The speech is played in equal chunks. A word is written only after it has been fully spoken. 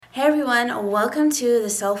Hey everyone, welcome to the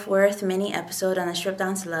self-worth mini episode on the Strip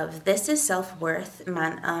Down to Love. This is self-worth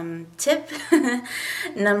tip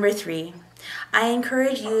number 3. I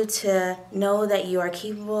encourage you to know that you are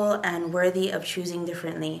capable and worthy of choosing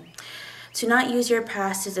differently. To not use your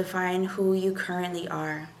past to define who you currently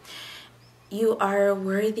are. You are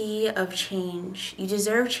worthy of change. You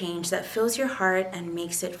deserve change that fills your heart and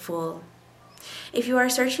makes it full. If you are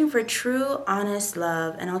searching for true, honest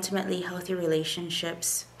love and ultimately healthy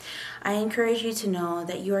relationships, I encourage you to know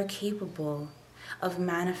that you are capable of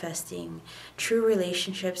manifesting true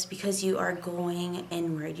relationships because you are going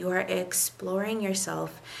inward. You are exploring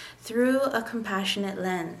yourself through a compassionate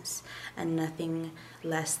lens and nothing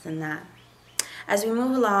less than that. As we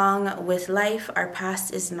move along with life, our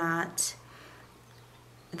past is not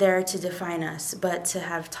there to define us, but to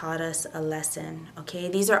have taught us a lesson. Okay,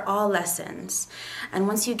 these are all lessons, and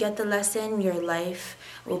once you get the lesson, your life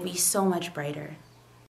will be so much brighter.